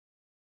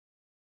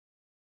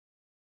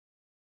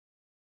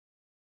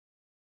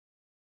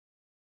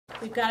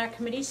We've got our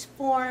committees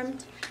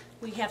formed.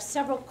 We have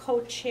several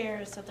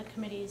co-chairs of the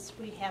committees.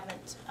 We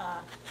haven't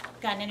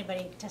gotten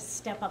anybody to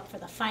step up for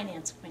the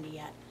Finance Committee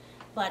yet.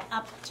 But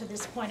up to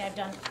this point, I've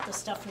done the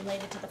stuff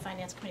related to the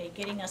Finance Committee,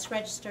 getting us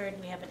registered.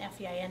 We have an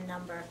FEIN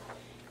number.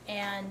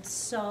 And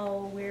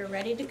so we're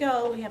ready to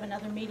go. We have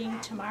another meeting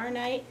tomorrow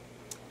night.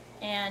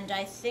 And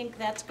I think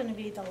that's going to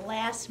be the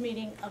last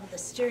meeting of the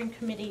steering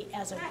committee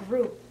as a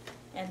group.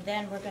 And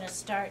then we're going to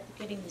start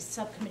getting these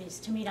subcommittees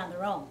to meet on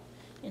their own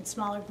in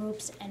smaller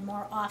groups and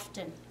more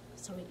often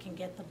so we can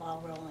get the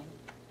ball rolling.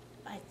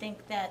 I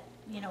think that,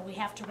 you know, we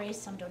have to raise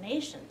some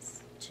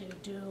donations to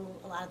do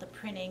a lot of the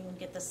printing and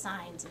get the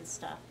signs and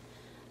stuff.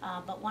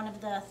 But one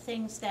of the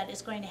things that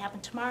is going to happen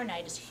tomorrow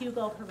night is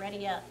Hugo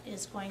Heredia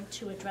is going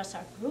to address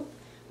our group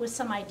with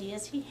some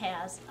ideas he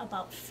has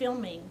about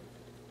filming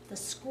the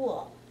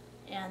school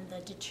and the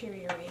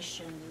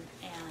deterioration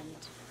and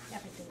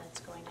everything that's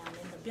going on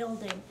in the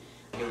building.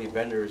 Haley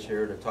Bender is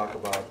here to talk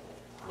about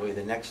really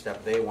the next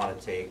step they want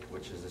to take,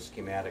 which is the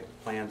schematic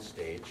plan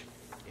stage,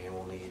 and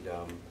we'll need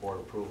board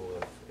approval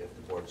if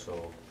the board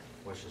so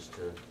wishes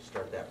to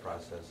start that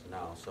process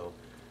now. So,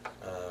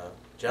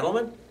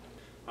 gentlemen?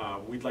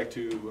 We'd like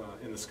to,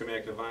 in the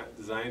schematic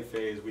design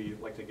phase,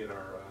 we'd like to get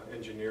our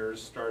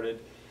engineers started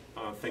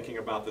thinking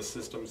about the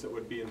systems that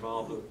would be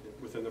involved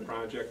within the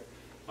project.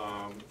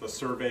 The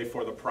survey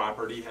for the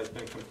property has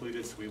been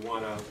completed, so we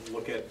want to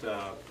look at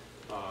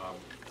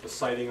the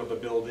siting of the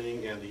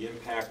building and the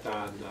impact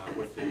on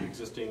with the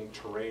existing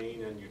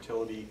terrain and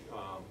utility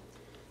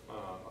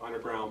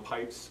underground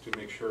pipes to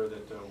make sure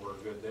that we're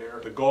good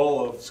there. The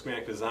goal of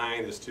schematic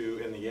design is to,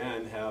 in the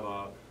end, have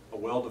a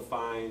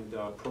well-defined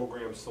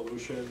program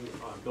solution,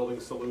 building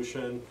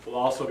solution. We'll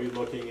also be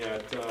looking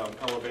at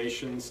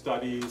elevation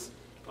studies,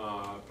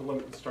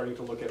 starting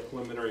to look at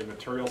preliminary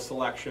material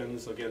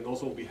selections. Again,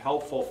 those will be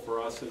helpful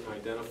for us in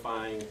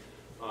identifying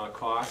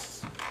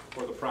costs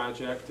for the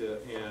project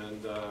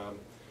and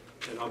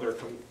other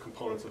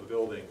components of the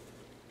building.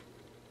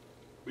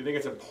 We think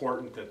it's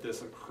important that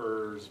this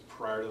occurs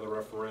prior to the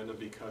referendum,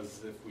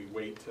 because if we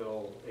wait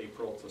till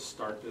April to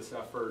start this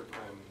effort,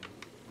 I'm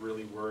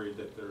really worried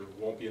that there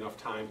won't be enough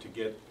time to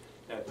get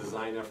that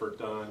design effort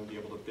done, be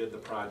able to bid the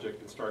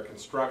project and start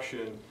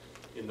construction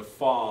in the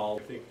fall.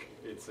 I think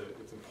it's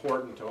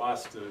important to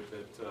us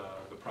that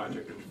the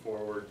project moves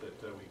forward,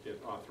 that we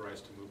get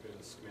authorized to move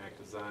into schematic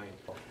design.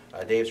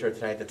 Dave's here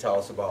tonight to tell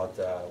us about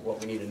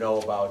what we need to know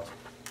about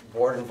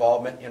board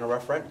involvement in a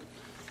referendum.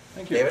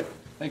 Thank you. David?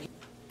 Thank you.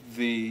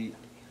 The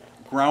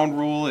ground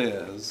rule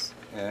is,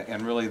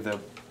 and really the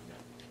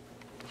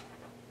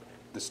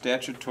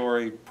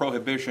statutory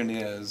prohibition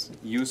is,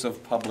 use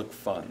of public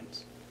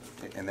funds.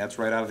 And that's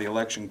right out of the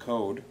election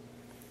code.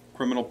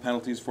 Criminal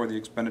penalties for the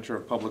expenditure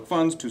of public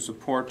funds to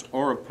support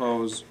or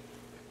oppose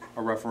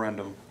a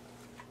referendum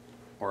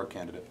or a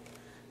candidate.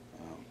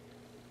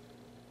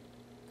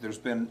 There's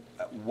been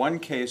one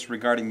case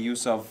regarding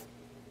use of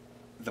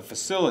the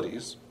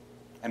facilities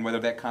and whether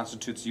that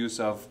constitutes use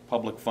of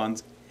public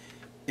funds.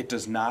 It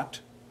does not,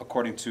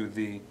 according to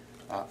the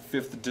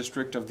 5th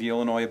District of the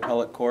Illinois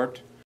Appellate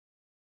Court.